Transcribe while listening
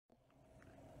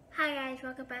Hi guys,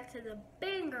 welcome back to the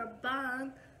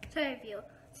Bong toy review.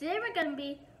 Today we're going to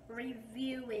be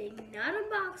reviewing, not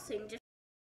unboxing, just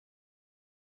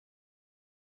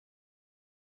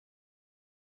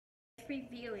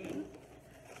reviewing.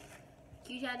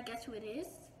 You try to guess who it is.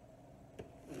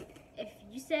 If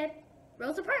you said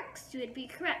Rosa Parks, you would be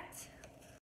correct.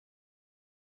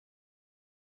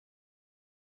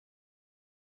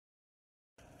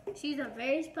 She's a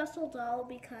very special doll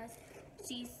because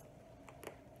she's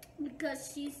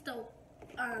the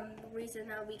reason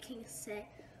that we can sit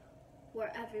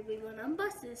wherever we want on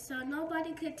buses. So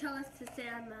nobody could tell us to sit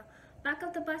on the back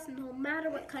of the bus no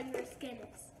matter what color your skin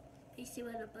is. You see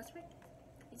what a bus works?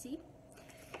 You see?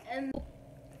 And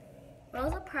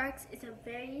Rosa Parks is a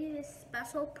very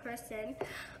special person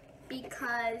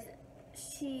because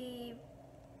she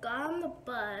got on the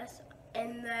bus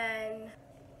and then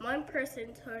one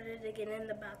person told her to get in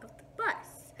the back of the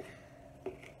bus.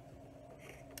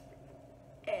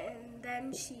 And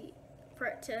then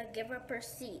to give up her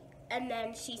seat. And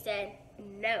then she said,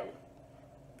 no.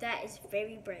 That is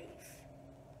very brave.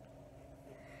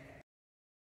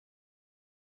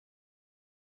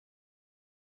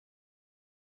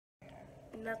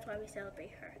 And that's why we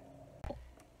celebrate her.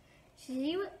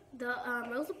 The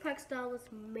Rosa Parks doll was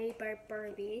made by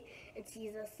Barbie, and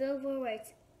she's a civil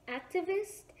rights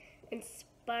activist,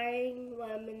 inspiring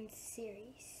women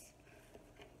series.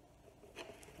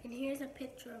 And here's a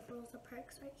picture of Rosa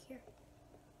Parks right here.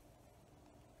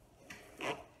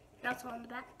 That's on the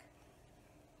back.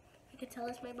 You can tell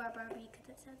it's made by Barbie because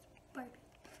it says Barbie.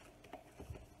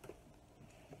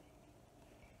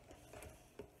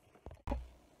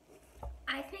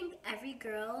 I think every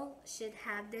girl should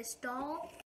have this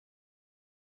doll.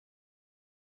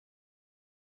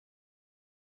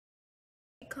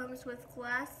 It comes with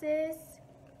glasses,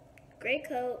 gray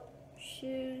coat,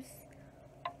 shoes,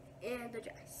 and the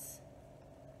dress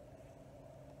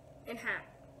and hat.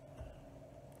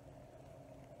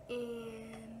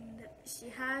 And she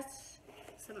has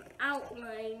some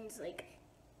outlines, like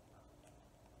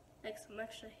some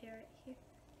extra hair right here,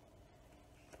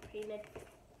 painted,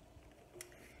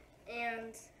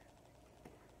 and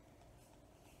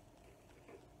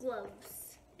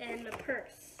gloves and a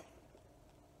purse.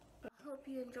 I hope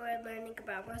you enjoyed learning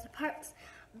about Rosa Parks.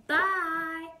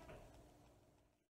 Bye!